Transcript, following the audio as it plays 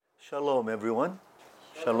Shalom, everyone.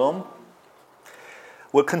 Shalom.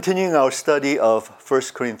 We're continuing our study of 1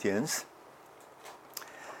 Corinthians.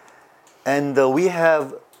 And we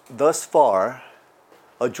have thus far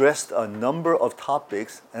addressed a number of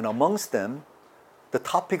topics, and amongst them, the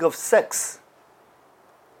topic of sex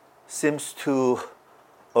seems to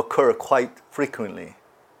occur quite frequently.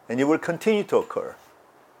 And it will continue to occur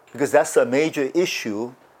because that's a major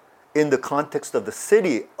issue in the context of the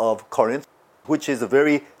city of Corinth, which is a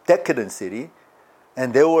very decadent city.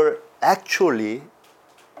 And there were actually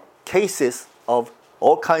cases of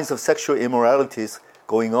all kinds of sexual immoralities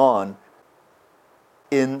going on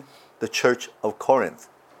in the church of Corinth.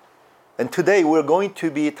 And today we're going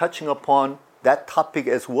to be touching upon that topic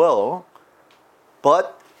as well,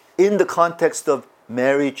 but in the context of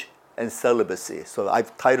marriage and celibacy. So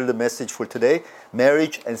I've titled the message for today,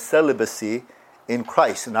 Marriage and Celibacy in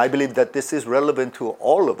Christ. And I believe that this is relevant to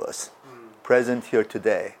all of us present here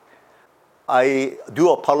today. I do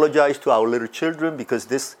apologize to our little children because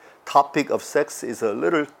this topic of sex is a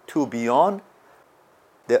little too beyond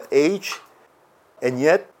their age, and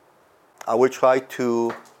yet I will try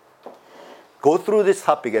to go through this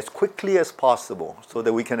topic as quickly as possible so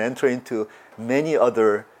that we can enter into many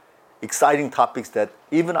other exciting topics that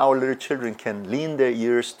even our little children can lean their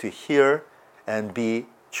ears to hear and be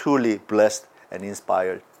truly blessed and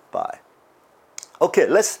inspired by. Okay,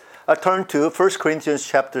 let's turn to 1 Corinthians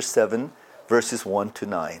chapter 7, verses 1 to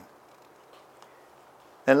 9.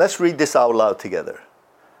 And let's read this out loud together.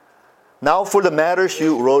 Now for the matters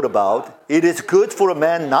you wrote about, it is good for a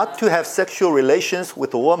man not to have sexual relations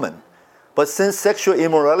with a woman. But since sexual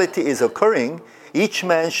immorality is occurring, each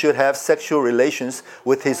man should have sexual relations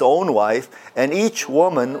with his own wife, and each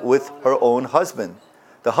woman with her own husband.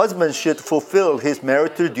 The husband should fulfill his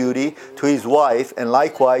marital duty to his wife, and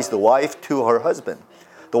likewise the wife to her husband.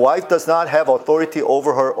 The wife does not have authority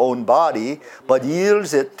over her own body, but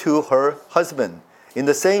yields it to her husband. In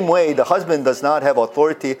the same way, the husband does not have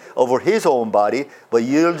authority over his own body, but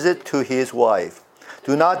yields it to his wife.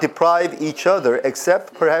 Do not deprive each other,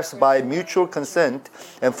 except perhaps by mutual consent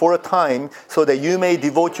and for a time, so that you may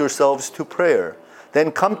devote yourselves to prayer.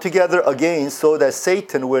 Then come together again so that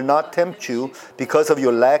Satan will not tempt you because of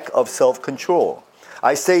your lack of self-control.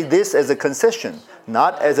 I say this as a concession,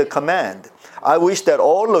 not as a command. I wish that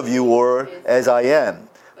all of you were as I am,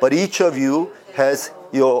 but each of you has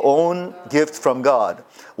your own gift from God.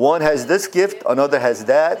 One has this gift, another has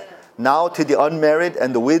that. Now to the unmarried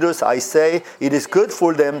and the widows I say, it is good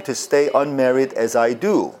for them to stay unmarried as I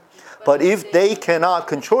do. But if they cannot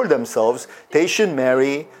control themselves, they should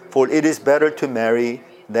marry, for it is better to marry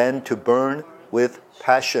than to burn with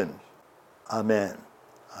passion. Amen.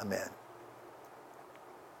 Amen.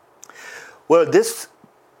 Well, this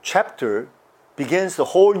chapter begins a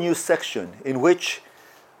whole new section in which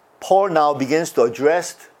Paul now begins to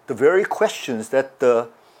address the very questions that the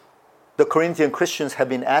Corinthian Christians have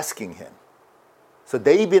been asking him. So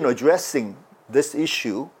they've been addressing this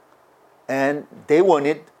issue, and they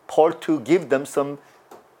wanted Paul to give them some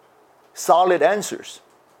solid answers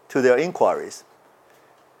to their inquiries.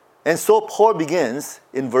 And so Paul begins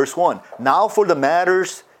in verse 1. Now for the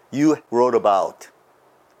matters you wrote about.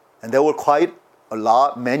 And there were quite a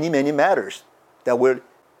lot, many matters that will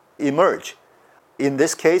emerge. In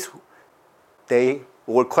this case, they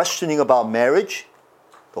were questioning about marriage,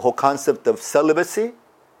 the whole concept of celibacy,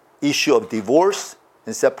 issue of divorce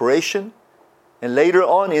and separation. And later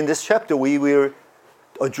on in this chapter, we will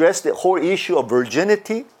address the whole issue of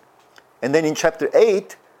virginity. And then in chapter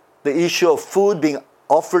 8, the issue of food being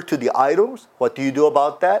offered to the idols. What do you do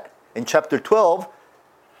about that? In chapter 12,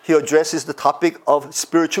 he addresses the topic of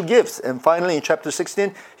spiritual gifts. And finally, in chapter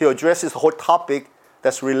 16, he addresses the whole topic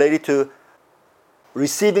that's related to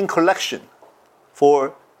receiving collection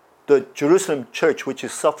for the Jerusalem church, which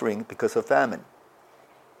is suffering because of famine.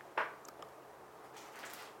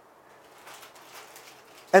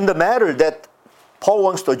 And the matter that Paul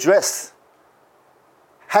wants to address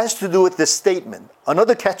has to do with this statement,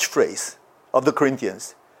 another catchphrase of the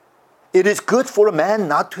Corinthians. It is good for a man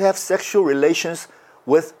not to have sexual relations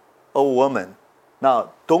with a woman.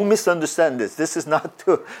 Now, don't misunderstand this. This is not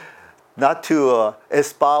to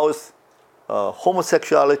espouse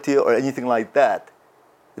homosexuality or anything like that.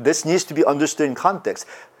 This needs to be understood in context.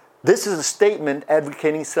 This is a statement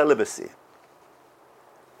advocating celibacy.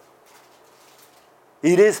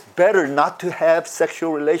 It is better not to have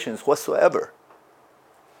sexual relations whatsoever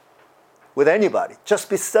with anybody. Just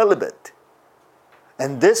be celibate.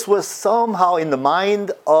 And this was somehow in the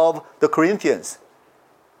mind of the Corinthians.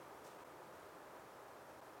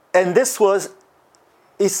 And this was,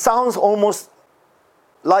 it sounds almost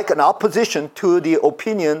like an opposition to the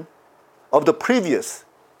opinion of the previous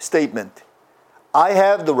statement. I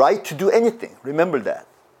have the right to do anything. Remember that.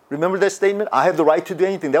 Remember that statement? I have the right to do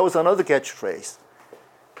anything. That was another catchphrase.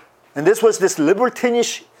 And this was this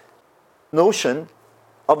libertinish notion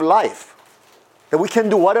of life, that we can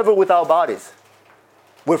do whatever with our bodies.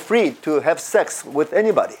 We're free to have sex with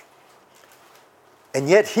anybody. And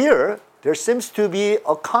yet here, there seems to be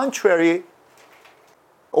a contrary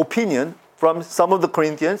opinion from some of the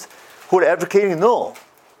Corinthians who are advocating, no,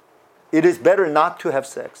 it is better not to have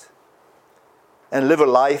sex and live a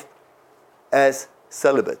life as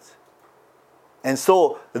celibates. And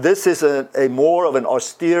so this is a more of an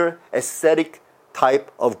austere, ascetic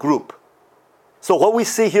type of group. So what we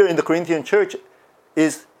see here in the Corinthian church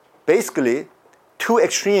is basically two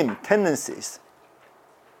extreme tendencies.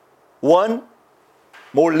 One,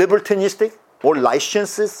 more libertinistic, more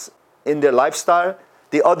licentious in their lifestyle.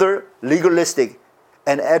 The other, legalistic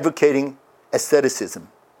and advocating asceticism.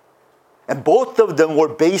 And both of them were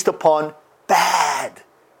based upon bad,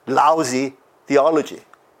 lousy theology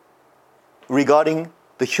regarding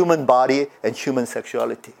the human body and human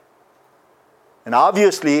sexuality. And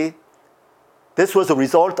obviously, this was a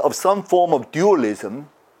result of some form of dualism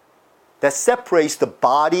that separates the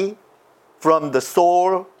body from the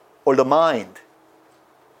soul or the mind.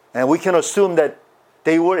 And we can assume that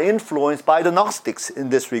they were influenced by the Gnostics in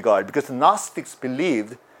this regard, because the Gnostics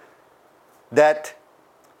believed that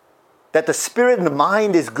the spirit and the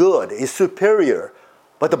mind is good, is superior,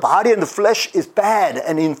 but the body and the flesh is bad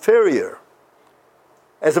and inferior.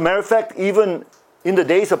 As a matter of fact, even in the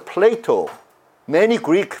days of Plato, many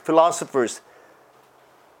Greek philosophers,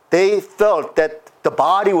 they felt that the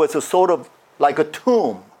body was a sort of like a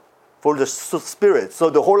tomb for the spirit. So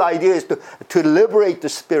the whole idea is to liberate the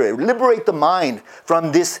spirit, liberate the mind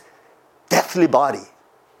from this deathly body.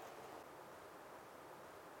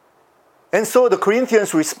 And so the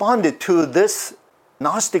Corinthians responded to this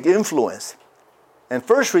Gnostic influence. And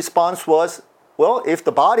first response was, well, if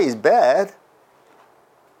the body is bad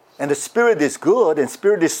and the spirit is good and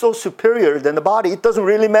spirit is so superior than the body, it doesn't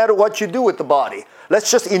really matter what you do with the body. Let's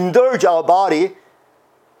just indulge our body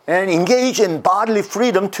and engage in bodily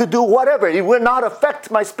freedom to do whatever. It will not affect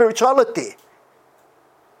my spirituality.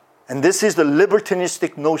 And this is the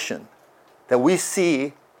libertinistic notion that we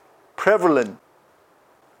see prevalent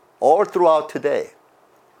all throughout today.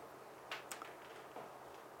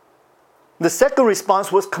 The second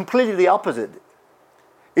response was completely the opposite.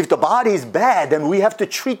 If the body is bad, then we have to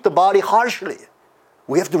treat the body harshly.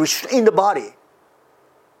 We have to restrain the body.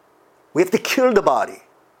 We have to kill the body.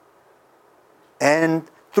 And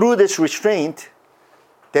through this restraint,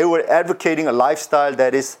 they were advocating a lifestyle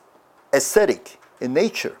that is ascetic in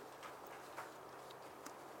nature.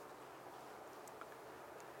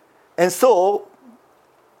 And so,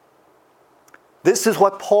 this is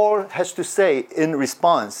what Paul has to say in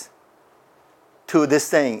response to this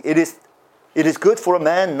saying. It is good for a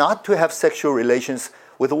man not to have sexual relations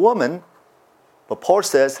with a woman, but Paul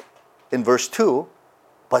says in verse 2,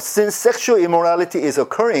 but since sexual immorality is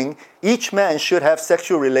occurring, each man should have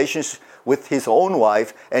sexual relations with his own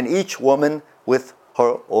wife and each woman with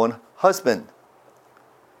her own husband.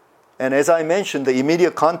 And as I mentioned, the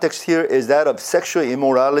immediate context here is that of sexual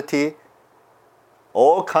immorality,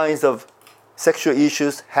 all kinds of sexual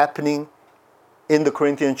issues happening in the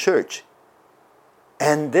Corinthian church.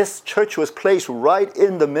 And this church was placed right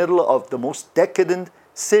in the middle of the most decadent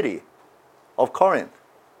city of Corinth,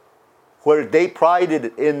 where they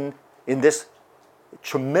prided in this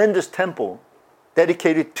tremendous temple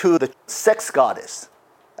dedicated to the sex goddess,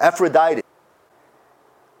 Aphrodite.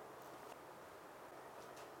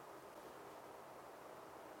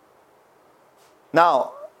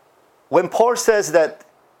 Now, when Paul says that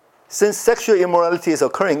since sexual immorality is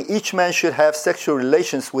occurring, each man should have sexual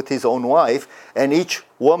relations with his own wife and each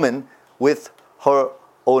woman with her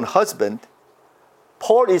own husband,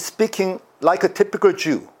 Paul is speaking like a typical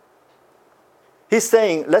Jew. He's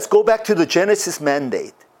saying, let's go back to the Genesis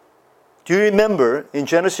mandate. Do you remember in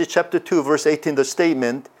Genesis chapter 2, verse 18, the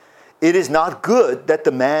statement, it is not good that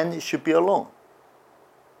the man should be alone.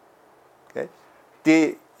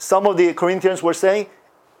 Okay? Some of the Corinthians were saying,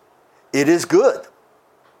 it is good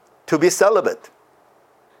to be celibate.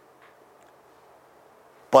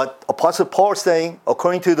 But Apostle Paul is saying,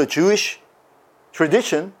 according to the Jewish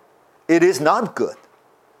tradition, it is not good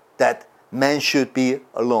that man should be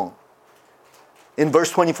alone. In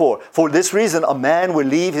verse 24, for this reason a man will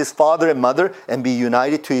leave his father and mother and be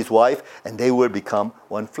united to his wife, and they will become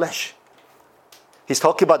one flesh. He's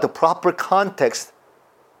talking about the proper context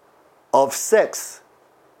of sex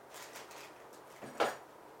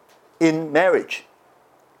in marriage.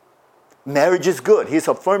 marriage is good. He's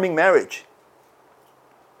affirming marriage.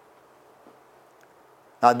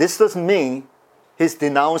 Now, this doesn't mean he's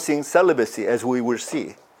denouncing celibacy, as we will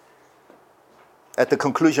see at the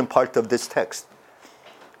conclusion part of this text.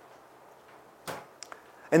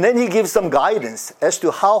 And then he gives some guidance as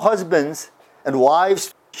to how husbands and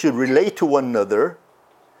wives should relate to one another.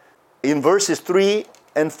 In verses 3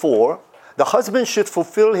 and 4, the husband should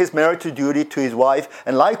fulfill his marital duty to his wife,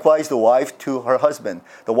 and likewise the wife to her husband.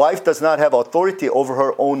 The wife does not have authority over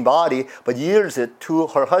her own body, but yields it to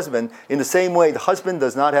her husband. In the same way, the husband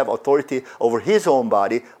does not have authority over his own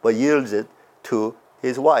body, but yields it to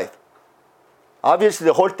his wife. Obviously,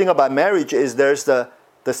 the whole thing about marriage is there's the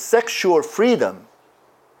sexual freedom,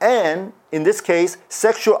 and in this case,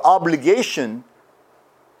 sexual obligation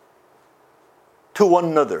to one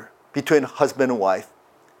another between husband and wife.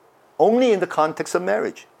 Only in the context of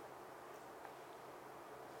marriage.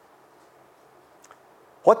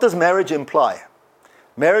 What does marriage imply?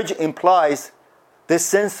 Marriage implies this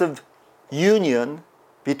sense of union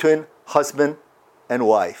between husband and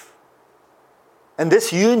wife. And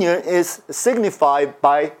this union is signified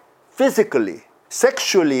by physically,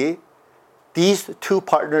 sexually, these two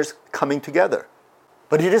partners coming together.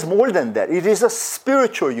 But it is more than that. It is a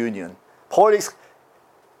spiritual union. Paul is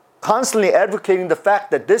constantly advocating the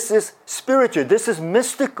fact that this is spiritual, this is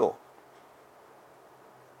mystical.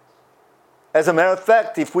 As a matter of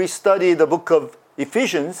fact, if we study the book of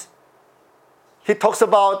Ephesians, he talks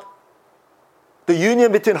about the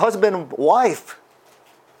union between husband and wife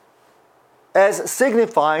as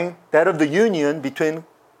signifying that of the union between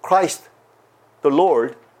Christ, the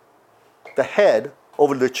Lord, the head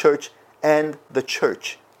over the church, and the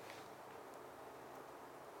church.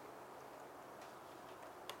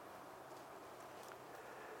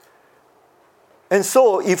 And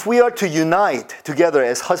so, if we are to unite together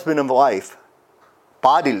as husband and wife,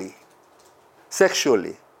 bodily,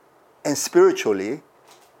 sexually, and spiritually,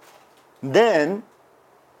 then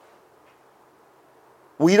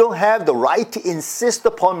we don't have the right to insist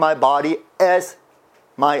upon my body as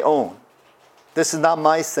my own. This is not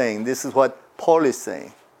my saying. This is what Paul is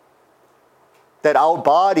saying. That our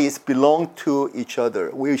bodies belong to each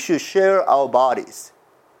other. We should share our bodies.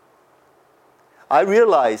 I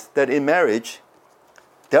realize that in marriage,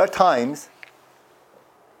 there are times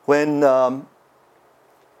when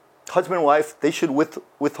husband and wife, they should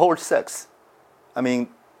withhold sex. I mean,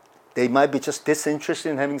 they might be just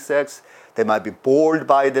disinterested in having sex. They might be bored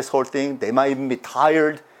by this whole thing. They might even be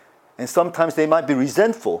tired. And sometimes they might be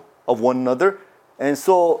resentful of one another. And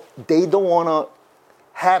so they don't want to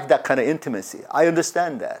have that kind of intimacy. I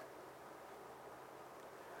understand that.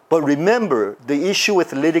 But remember, the issue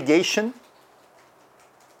with litigation,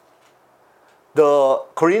 the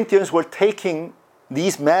Corinthians were taking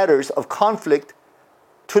these matters of conflict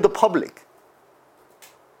to the public.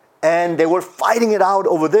 And they were fighting it out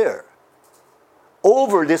over there,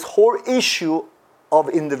 over this whole issue of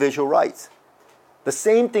individual rights. The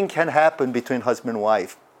same thing can happen between husband and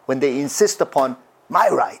wife when they insist upon my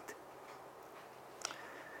right.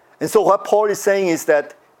 And so what Paul is saying is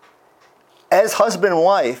that as husband and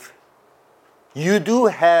wife, you do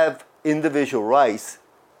have individual rights,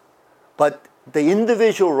 but the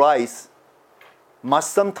individual rights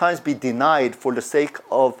must sometimes be denied for the sake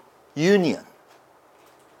of union.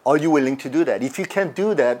 Are you willing to do that? If you can't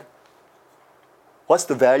do that, what's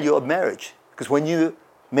the value of marriage? Because when you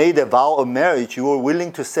made a vow of marriage, you were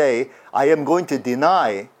willing to say, I am going to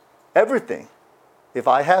deny everything if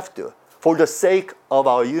I have to, for the sake of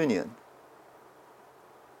our union.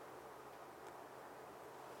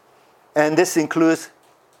 And this includes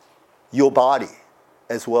your body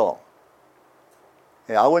as well.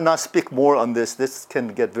 I will not speak more on this. This can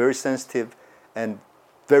get very sensitive and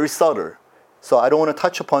very subtle. So I don't want to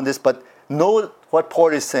touch upon this, but know what Paul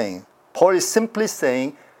is saying. Paul is simply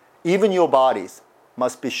saying, even your bodies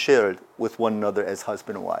must be shared with one another as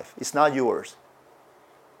husband and wife. It's not yours.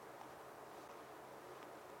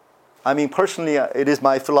 I mean, personally, it is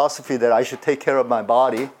my philosophy that I should take care of my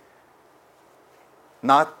body,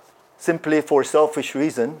 not simply for selfish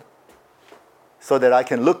reason, so that I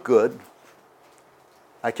can look good.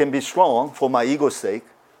 I can be strong for my ego's sake.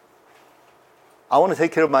 I want to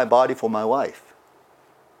take care of my body for my wife.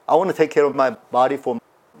 I want to take care of my body for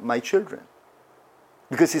my children.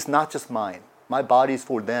 Because it's not just mine. My body is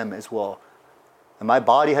for them as well. And my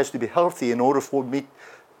body has to be healthy in order for me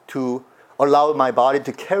to allow my body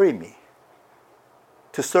to carry me,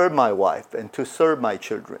 to serve my wife and to serve my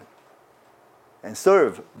children, and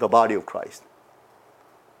serve the body of Christ.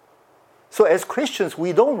 So as Christians,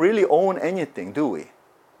 we don't really own anything, do we?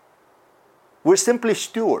 We're simply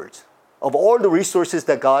stewards of all the resources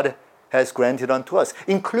that God has granted unto us,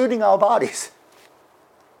 including our bodies.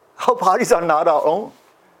 Our bodies are not our own.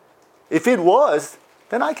 If it was,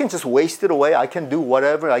 then I can just waste it away. I can do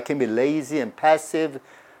whatever. I can be lazy and passive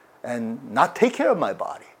and not take care of my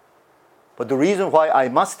body. But the reason why I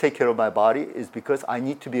must take care of my body is because I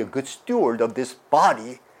need to be a good steward of this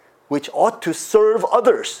body, which ought to serve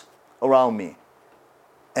others around me.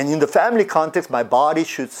 And in the family context, my body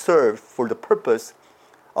should serve for the purpose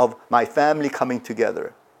of my family coming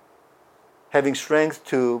together. Having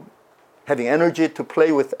energy to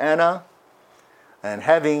play with Anna, and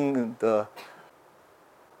having the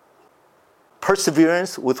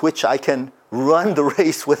perseverance with which I can run the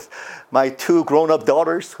race with my 2 grown-up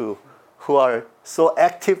daughters who are so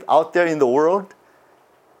active out there in the world,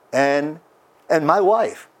 and my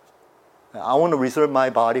wife. I want to reserve my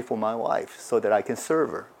body for my wife so that I can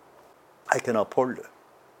serve her. I can uphold her.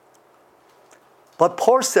 But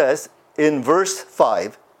Paul says in verse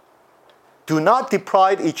 5, do not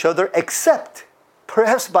deprive each other except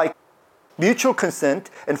perhaps by mutual consent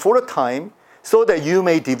and for a time, so that you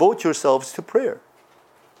may devote yourselves to prayer.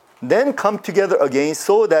 Then come together again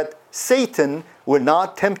so that Satan will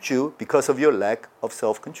not tempt you because of your lack of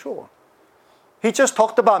self-control. He just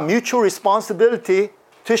talked about mutual responsibility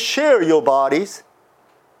to share your bodies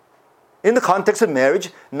in the context of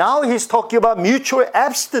marriage. Now he's talking about mutual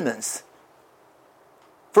abstinence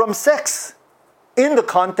from sex in the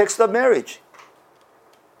context of marriage.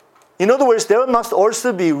 In other words, there must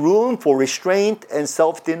also be room for restraint and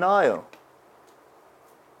self-denial.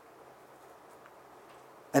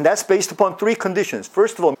 And that's based upon 3 conditions.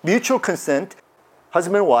 First of all, mutual consent.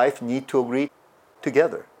 Husband and wife need to agree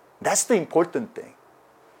together. That's the important thing.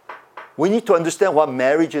 We need to understand what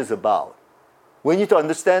marriage is about. We need to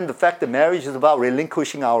understand the fact that marriage is about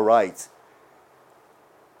relinquishing our rights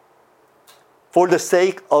for the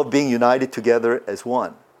sake of being united together as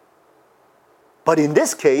one. But in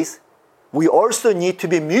this case, we also need to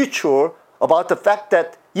be mutual about the fact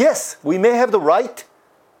that, yes, we may have the right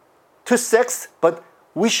to sex, but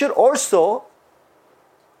we should also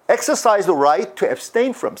exercise the right to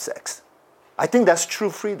abstain from sex. I think that's true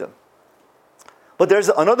freedom. But there's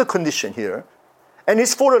another condition here, and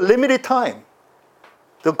it's for a limited time.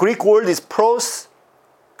 The Greek word is pros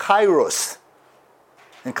kairos.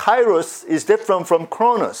 And kairos is different from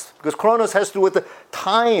chronos, because chronos has to do with the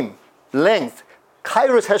time, length.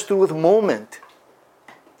 Kairos has to do with moment.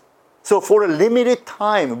 So for a limited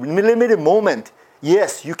time, limited moment,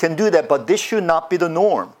 yes, you can do that, but this should not be the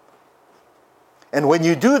norm. And when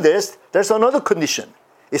you do this, there's another condition.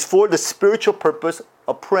 It's for the spiritual purpose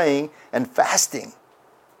of praying and fasting.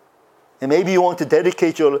 And maybe you want to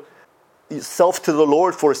dedicate yourself to the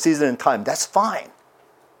Lord for a season and time. That's fine.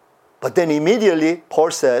 But then immediately,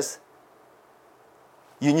 Paul says,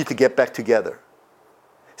 you need to get back together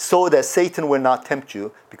so that Satan will not tempt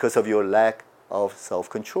you because of your lack of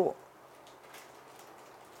self-control.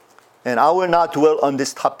 And I will not dwell on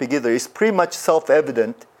this topic either. It's pretty much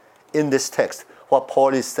self-evident in this text, what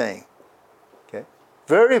Paul is saying. Okay?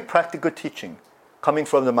 Very practical teaching coming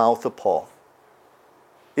from the mouth of Paul.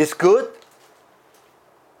 It's good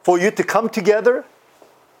for you to come together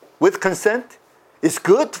with consent. It's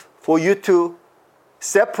good for you to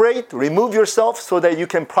separate, remove yourself so that you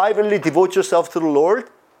can privately devote yourself to the Lord.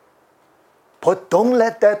 But don't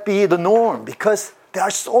let that be the norm, because there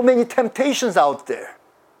are so many temptations out there.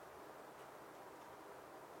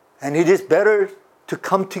 And it is better to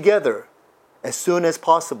come together as soon as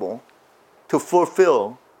possible to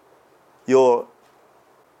fulfill your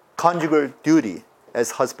conjugal duty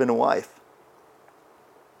as husband and wife.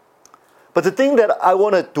 But the thing that I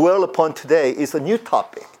want to dwell upon today is a new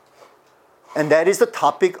topic. And that is the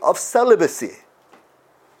topic of celibacy.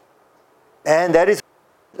 And that is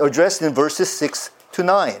addressed in verses 6 to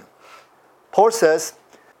 9. Paul says,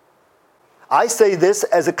 I say this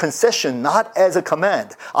as a concession, not as a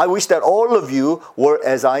command. I wish that all of you were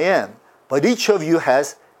as I am. But each of you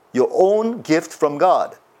has your own gift from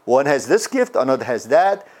God. One has this gift, another has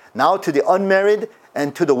that. Now to the unmarried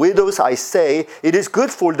and to the widows I say, it is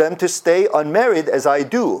good for them to stay unmarried as I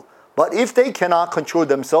do. But if they cannot control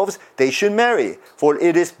themselves, they should marry. For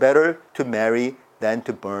it is better to marry than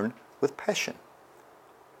to burn with passion.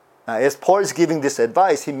 Now, as Paul is giving this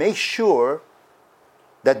advice, he makes sure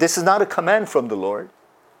that this is not a command from the Lord.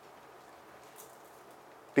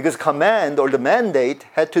 Because command or the mandate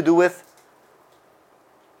had to do with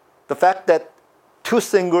the fact that 2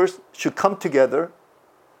 singles should come together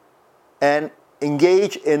and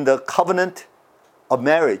engage in the covenant of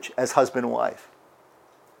marriage as husband and wife.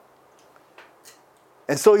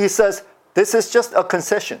 And so he says, this is just a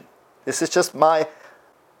concession. This is just my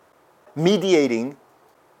mediating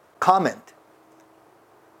comment.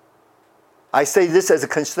 I say this as a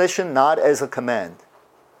concession, not as a command.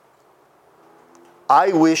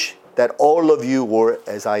 I wish that all of you were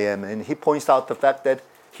as I am. And he points out the fact that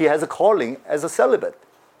he has a calling as a celibate.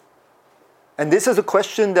 And this is a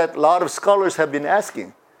question that a lot of scholars have been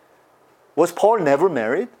asking. Was Paul never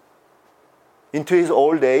married? Into his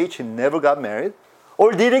old age, he never got married?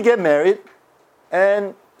 Or did he get married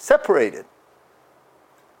and separated?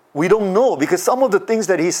 We don't know, because some of the things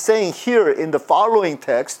that he's saying here in the following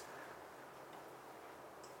text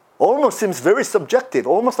almost seems very subjective,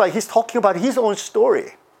 almost like he's talking about his own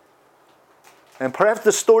story. And perhaps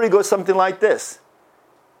the story goes something like this.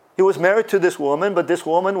 He was married to this woman, but this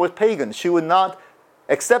woman was pagan. She would not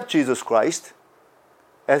accept Jesus Christ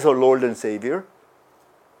as her Lord and Savior.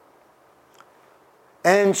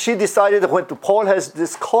 And she decided that when Paul has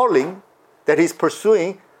this calling that he's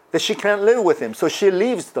pursuing, that she can't live with him. So she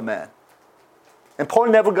leaves the man. And Paul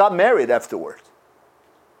never got married afterwards.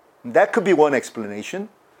 And that could be one explanation.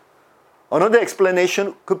 Another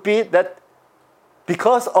explanation could be that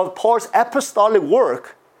because of Paul's apostolic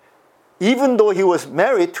work, even though he was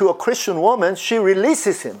married to a Christian woman, she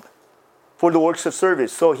releases him for the works of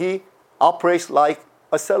service. So he operates like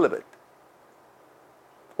a celibate.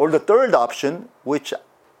 Or the third option, which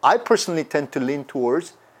I personally tend to lean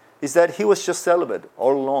towards, is that he was just celibate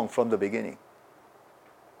all along from the beginning.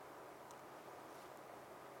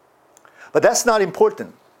 But that's not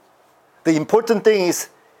important. The important thing is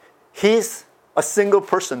he's a single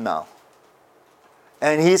person now.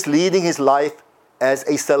 And he's leading his life as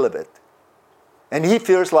a celibate. And he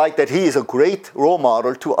feels like that he is a great role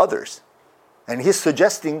model to others. And he's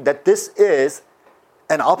suggesting that this is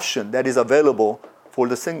an option that is available for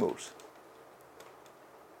the singles.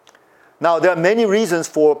 Now, there are many reasons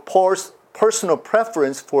for Paul's personal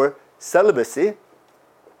preference for celibacy.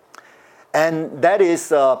 And that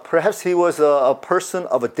is, perhaps he was a person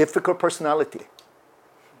of a difficult personality.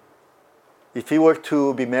 If he were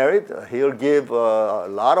to be married, he'll give a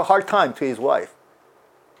lot of hard time to his wife.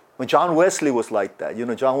 When John Wesley was like that,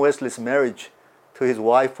 John Wesley's marriage to his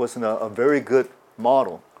wife wasn't a very good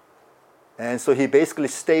model. And so he basically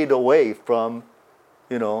stayed away from,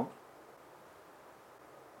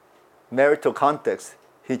 marital context.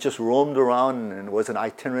 He just roamed around and was an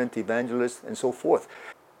itinerant evangelist and so forth.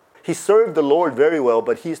 He served the Lord very well,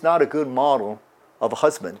 but he's not a good model of a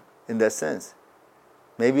husband in that sense.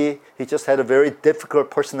 Maybe he just had a very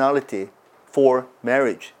difficult personality for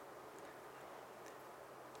marriage.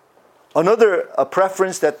 Another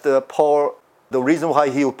preference that Paul, the reason why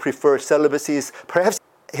he would prefer celibacy is perhaps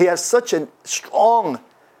he has such a strong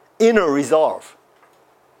inner resolve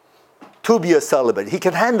to be a celibate. He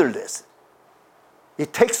can handle this.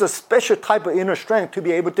 It takes a special type of inner strength to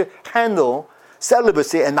be able to handle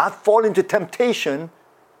celibacy and not fall into temptation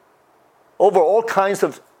over all kinds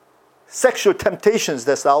of sexual temptations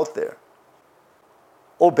that's out there.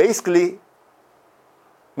 Or basically,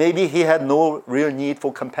 maybe he had no real need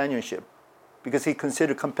for companionship because he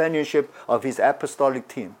considered companionship of his apostolic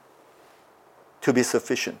team to be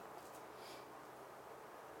sufficient.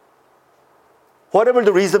 Whatever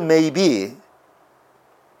the reason may be,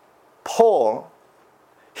 Paul,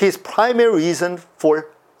 his primary reason for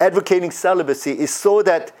advocating celibacy is so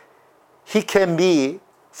that he can be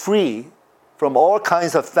free from all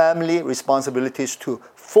kinds of family responsibilities to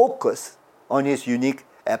focus on his unique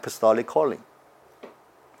apostolic calling.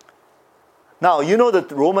 Now, that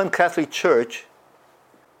the Roman Catholic Church,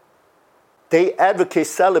 they advocate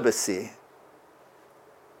celibacy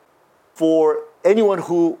for anyone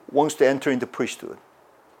who wants to enter into priesthood.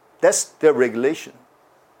 That's their regulation.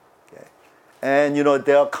 Okay? And,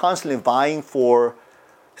 they are constantly vying for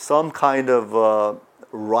some kind of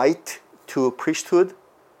right to priesthood,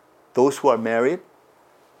 those who are married,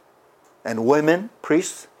 and women,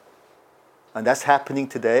 priests. And that's happening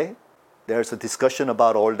today. There's a discussion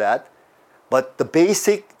about all that. But the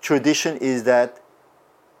basic tradition is that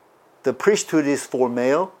the priesthood is for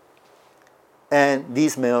male, and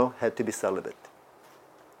these male had to be celibate.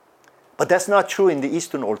 But that's not true in the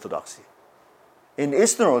Eastern Orthodoxy. In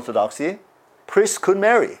Eastern Orthodoxy, priests could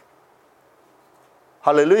marry.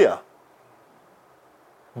 Hallelujah.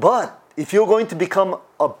 But if you're going to become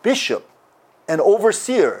a bishop, an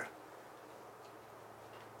overseer,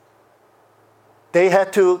 they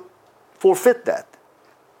had to forfeit that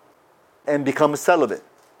and become a celibate.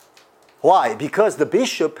 Why? Because the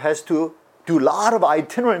bishop has to do a lot of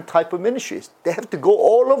itinerant type of ministries. They have to go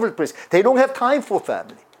all over the place. They don't have time for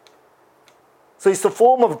family. So it's a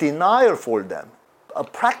form of denial for them, a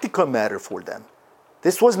practical matter for them.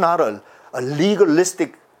 This was not a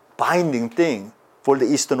legalistic binding thing for the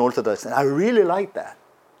Eastern Orthodox. And I really like that.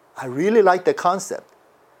 I really like the concept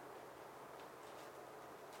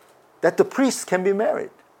that the priests can be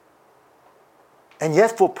married. And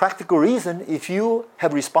yet, for practical reason, if you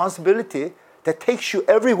have responsibility that takes you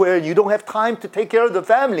everywhere and you don't have time to take care of the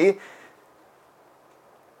family,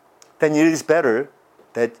 then it is better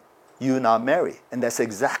that you not marry. And that's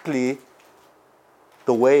exactly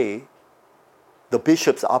the way the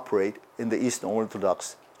bishops operate in the Eastern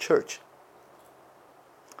Orthodox Church.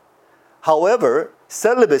 However,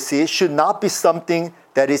 celibacy should not be something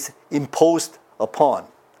that is imposed upon.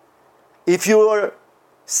 If you are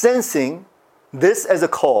sensing this as a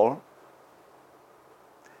call,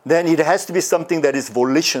 then it has to be something that is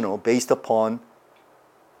volitional based upon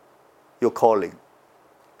your calling.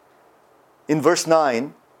 In verse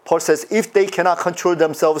 9, Paul says, if they cannot control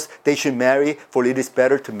themselves, they should marry, for it is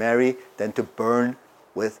better to marry than to burn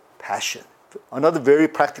with passion. Another very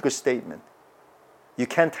practical statement. You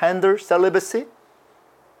can't handle celibacy.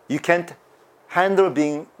 You can't handle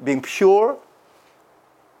being pure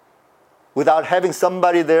without having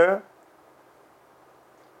somebody there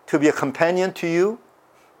to be a companion to you,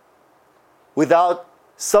 without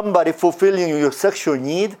somebody fulfilling your sexual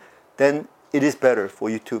need, then it is better for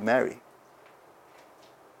you to marry.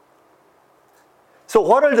 So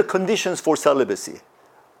what are the conditions for celibacy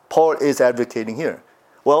Paul is advocating here?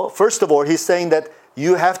 Well, first of all, he's saying that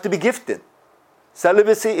you have to be gifted.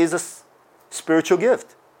 Celibacy is a spiritual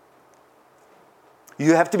gift.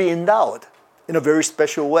 You have to be endowed in a very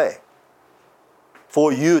special way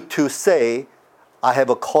for you to say, I have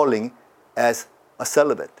a calling as a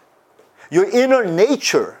celibate. Your inner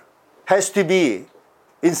nature has to be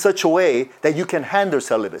in such a way that you can handle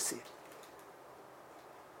celibacy.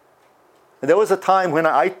 And there was a time when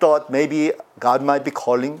I thought maybe God might be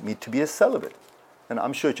calling me to be a celibate. And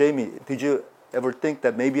I'm sure, Jamie, did you ever think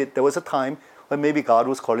that maybe there was a time when maybe God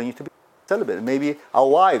was calling you to be celibate? And maybe our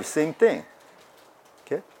wives, same thing.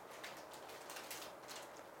 Okay?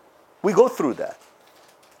 We go through that.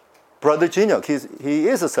 Brother Jinyuk, he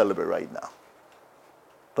is a celibate right now.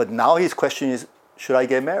 But now his question is, should I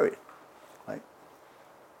get married? Right?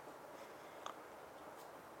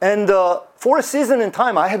 And for a season in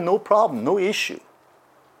time, I had no problem, no issue.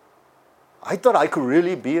 I thought I could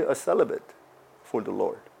really be a celibate for the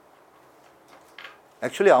Lord.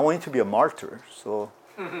 Actually, I wanted to be a martyr. So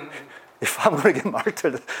if I'm going to get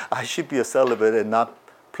martyred, I should be a celibate and not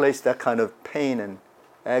place that kind of pain and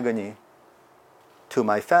agony to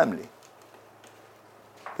my family.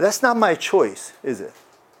 But that's not my choice, is it?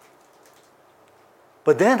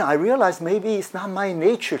 But then I realized maybe it's not my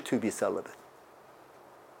nature to be celibate.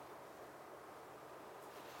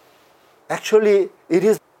 Actually, it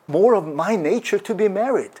is more of my nature to be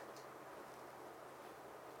married.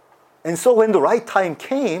 And so when the right time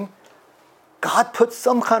came, God put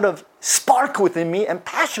some kind of spark within me and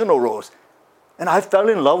passion arose. And I fell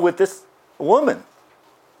in love with this woman.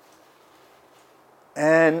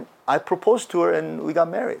 And I proposed to her and we got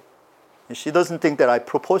married. And she doesn't think that I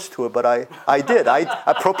proposed to her, but I did.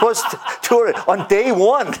 I proposed to her on day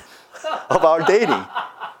one of our dating.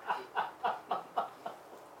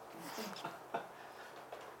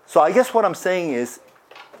 So I guess what I'm saying is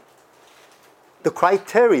the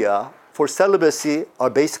criteria for celibacy are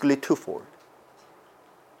basically twofold.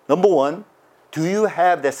 Number one, do you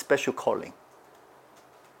have that special calling?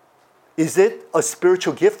 Is it a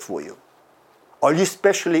spiritual gift for you? Are you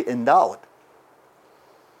specially endowed?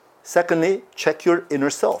 Secondly, check your inner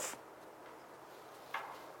self.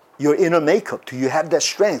 Your inner makeup. Do you have that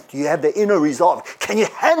strength? Do you have the inner resolve? Can you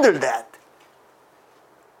handle that?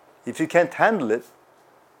 If you can't handle it,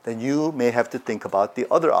 then you may have to think about the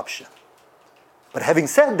other option. But having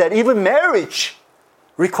said that, even marriage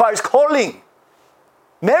requires calling.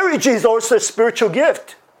 Marriage is also a spiritual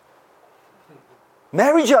gift.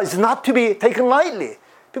 Marriage is not to be taken lightly.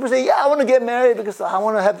 People say, yeah, I want to get married because I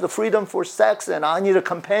want to have the freedom for sex and I need a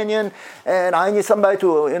companion and I need somebody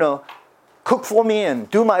to, cook for me and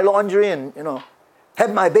do my laundry and,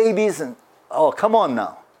 have my babies and, oh, come on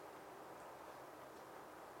now.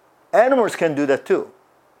 Animals can do that too.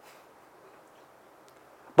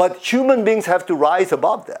 But human beings have to rise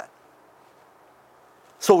above that.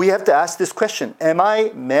 So we have to ask this question, am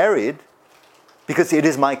I married because it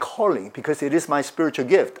is my calling, because it is my spiritual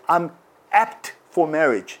gift? I'm apt for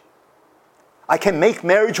marriage. I can make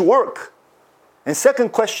marriage work. And second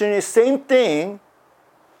question is same thing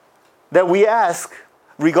that we ask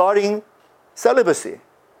regarding celibacy.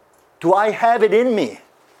 Do I have it in me?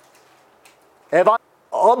 Am I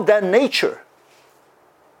of that nature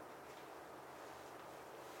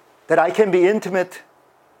that I can be intimate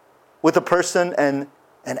with a person and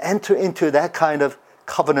enter into that kind of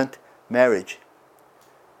covenant marriage?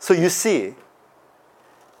 So you see,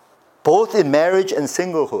 both in marriage and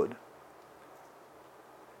singlehood,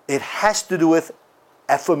 it has to do with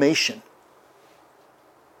affirmation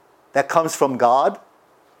that comes from God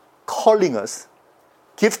calling us,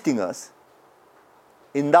 gifting us,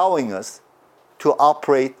 endowing us to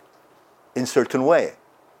operate in a certain way.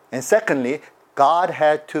 And secondly, God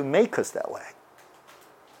had to make us that way.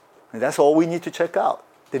 And that's all we need to check out.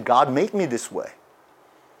 Did God make me this way?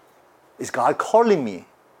 Is God calling me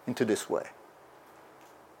into this way?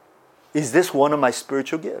 Is this one of my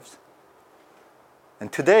spiritual gifts?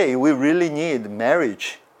 And today, we really need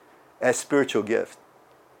marriage as spiritual gift.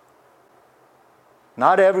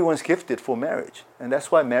 Not everyone's gifted for marriage. And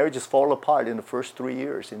that's why marriages fall apart in the first 3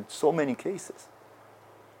 years in so many cases.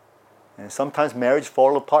 And sometimes marriage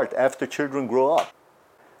fall apart after children grow up.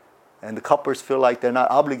 And the couples feel like they're not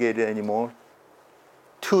obligated anymore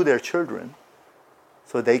to their children,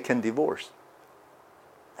 so they can divorce.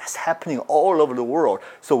 That's happening all over the world.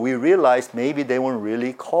 So we realized maybe they weren't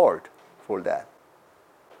really called for that.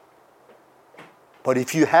 But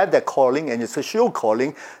if you have that calling, and it's a sure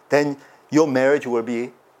calling, then your marriage will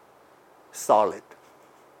be solid.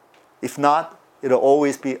 If not, it'll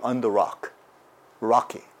always be on the rock,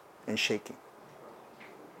 rocky and shaking.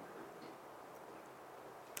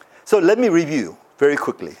 So let me review very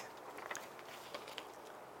quickly.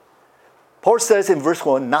 Paul says in verse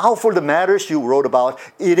 1, now for the matters you wrote about,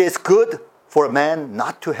 it is good for a man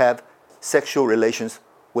not to have sexual relations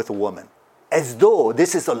with a woman. As though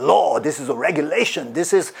this is a law, this is a regulation,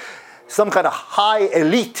 this is some kind of high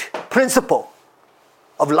elite principle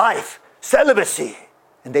of life, celibacy.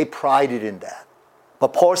 And they prided in that.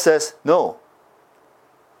 But Paul says, no.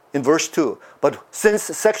 In verse 2, but since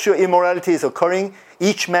sexual immorality is occurring,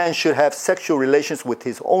 each man should have sexual relations with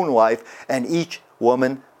his own wife and each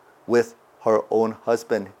woman with her own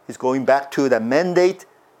husband. He's going back to that mandate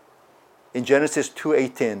in Genesis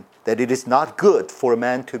 2:18 that it is not good for a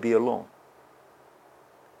man to be alone.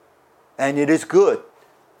 And it is good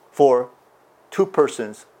for two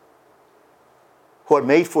persons who are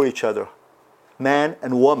made for each other, man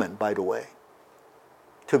and woman, by the way,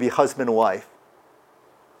 to be husband and wife,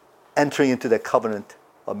 entering into the covenant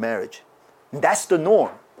of marriage. And that's the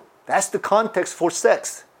norm. That's the context for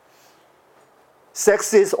sex.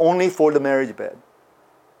 Sex is only for the marriage bed.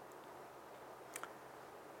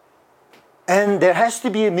 And there has to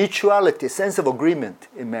be a mutuality, a sense of agreement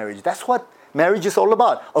in marriage. That's what marriage is all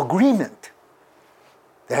about, agreement.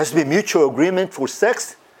 There has to be mutual agreement for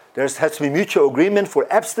sex. There has to be mutual agreement for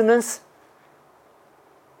abstinence.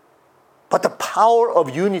 But the power of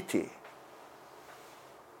unity,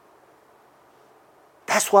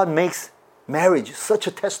 that's what makes marriage such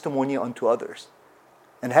a testimony unto others.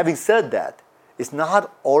 And having said that, it's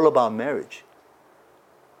not all about marriage.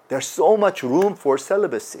 There's so much room for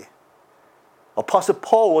celibacy. Apostle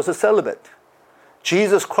Paul was a celibate.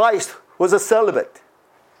 Jesus Christ was a celibate.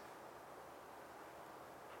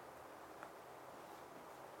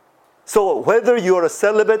 So whether you're a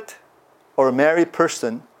celibate or a married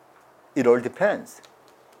person, it all depends.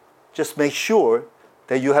 Just make sure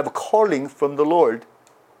that you have a calling from the Lord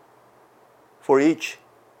for each.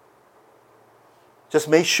 Just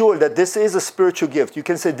make sure that this is a spiritual gift. You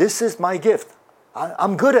can say, this is my gift.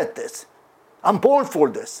 I'm good at this. I'm born for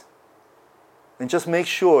this. And just make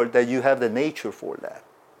sure that you have the nature for that.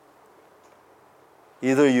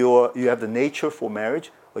 Either you have the nature for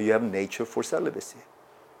marriage or you have nature for celibacy.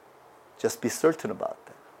 Just be certain about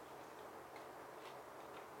that.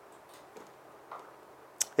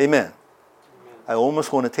 Amen. I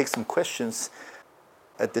almost want to take some questions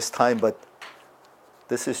at this time, but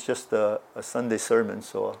this is just a Sunday sermon,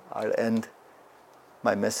 so I'll end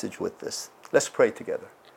my message with this. Let's pray together.